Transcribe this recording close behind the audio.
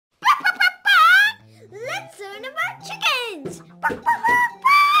Hi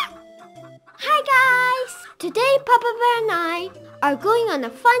guys! Today Papa Bear and I are going on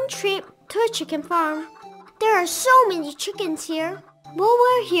a fun trip to a chicken farm. There are so many chickens here. While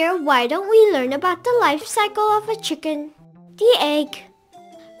we're here, why don't we learn about the life cycle of a chicken? The egg.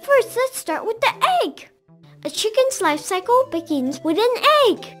 First, let's start with the egg. A chicken's life cycle begins with an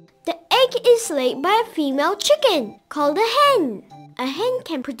egg. The egg is laid by a female chicken called a hen. A hen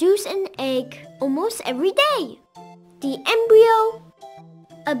can produce an egg almost every day. The embryo.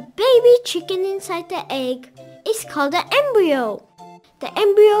 A baby chicken inside the egg is called an embryo. The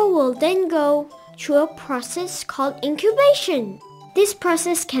embryo will then go through a process called incubation. This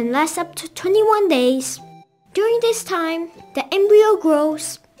process can last up to 21 days. During this time, the embryo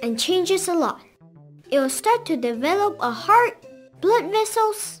grows and changes a lot. It will start to develop a heart, blood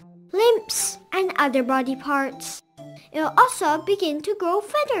vessels, limbs, and other body parts. It will also begin to grow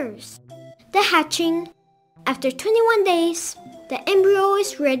feathers. The hatching. After 21 days, the embryo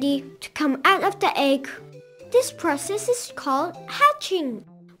is ready to come out of the egg. This process is called hatching.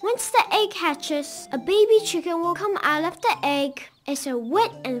 Once the egg hatches, a baby chicken will come out of the egg as a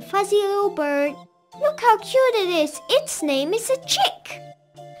wet and fuzzy little bird. Look how cute it is! Its name is a chick.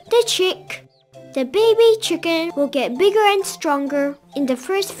 The chick. The baby chicken will get bigger and stronger in the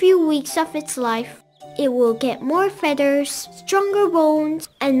first few weeks of its life. It will get more feathers, stronger bones,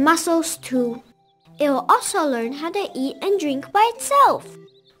 and muscles too. It will also learn how to eat and drink by itself.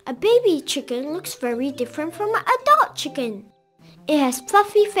 A baby chicken looks very different from an adult chicken. It has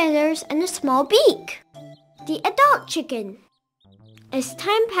fluffy feathers and a small beak. The adult chicken. As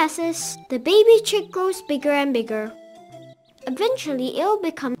time passes, the baby chick grows bigger and bigger. Eventually, it will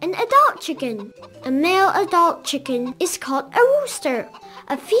become an adult chicken. A male adult chicken is called a rooster.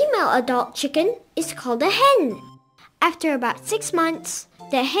 A female adult chicken is called a hen. After about 6 months,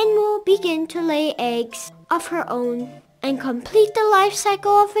 the hen will begin to lay eggs of her own and complete the life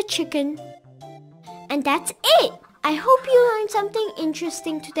cycle of a chicken. And that's it! I hope you learned something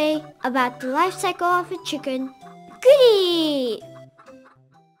interesting today about the life cycle of a chicken. Goodie!